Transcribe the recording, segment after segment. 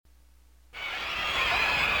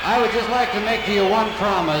I would just like to make to you one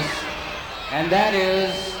promise, and that is,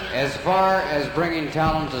 as far as bringing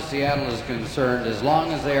talent to Seattle is concerned, as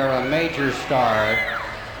long as they are a major star,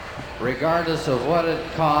 regardless of what it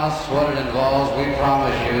costs, what it involves, we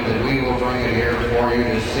promise you that we will bring it here for you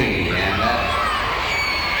to see, and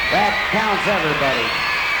that counts everybody.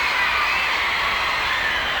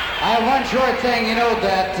 I have one short thing. You know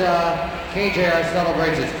that KJR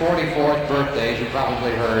celebrates its 44th birthday, as you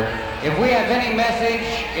probably heard. If we have any message,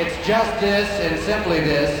 it's just this and simply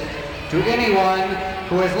this. To anyone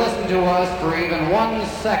who has listened to us for even 1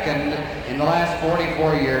 second in the last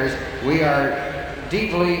 44 years, we are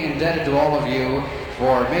deeply indebted to all of you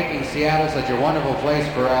for making Seattle such a wonderful place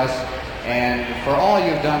for us, and for all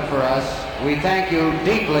you've done for us. We thank you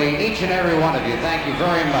deeply, each and every one of you. Thank you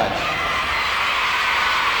very much.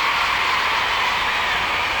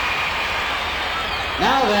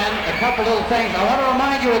 Now then, a couple little things. I want to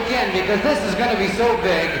remind you again, because this is going to be so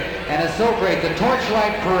big and it's so great, the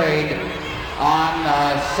Torchlight Parade on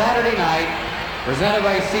Saturday night, presented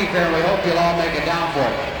by Seafair. We hope you'll all make it down for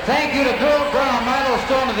it. Thank you to Bill Brown, Milo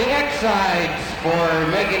Stone, and the X-Sides for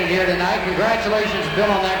making it here tonight. Congratulations, Bill,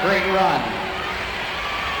 on that great run.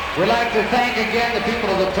 We'd like to thank again the people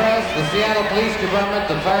of the press, the Seattle Police Department,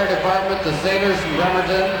 the Fire Department, the sailors from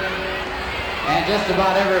Bremerton, and just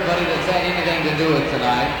about everybody that's had anything to do with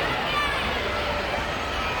tonight.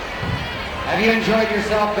 Have you enjoyed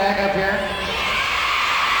yourself back up here?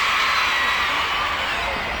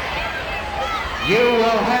 You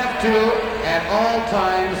will have to, at all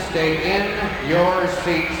times, stay in your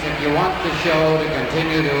seats if you want the show to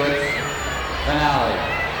continue to its finale.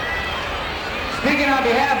 Speaking on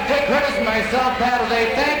behalf of Dick Curtis and myself, Pat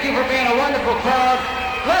O'Day, thank you for being a wonderful crowd.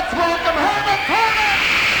 Let's welcome Herman Carter!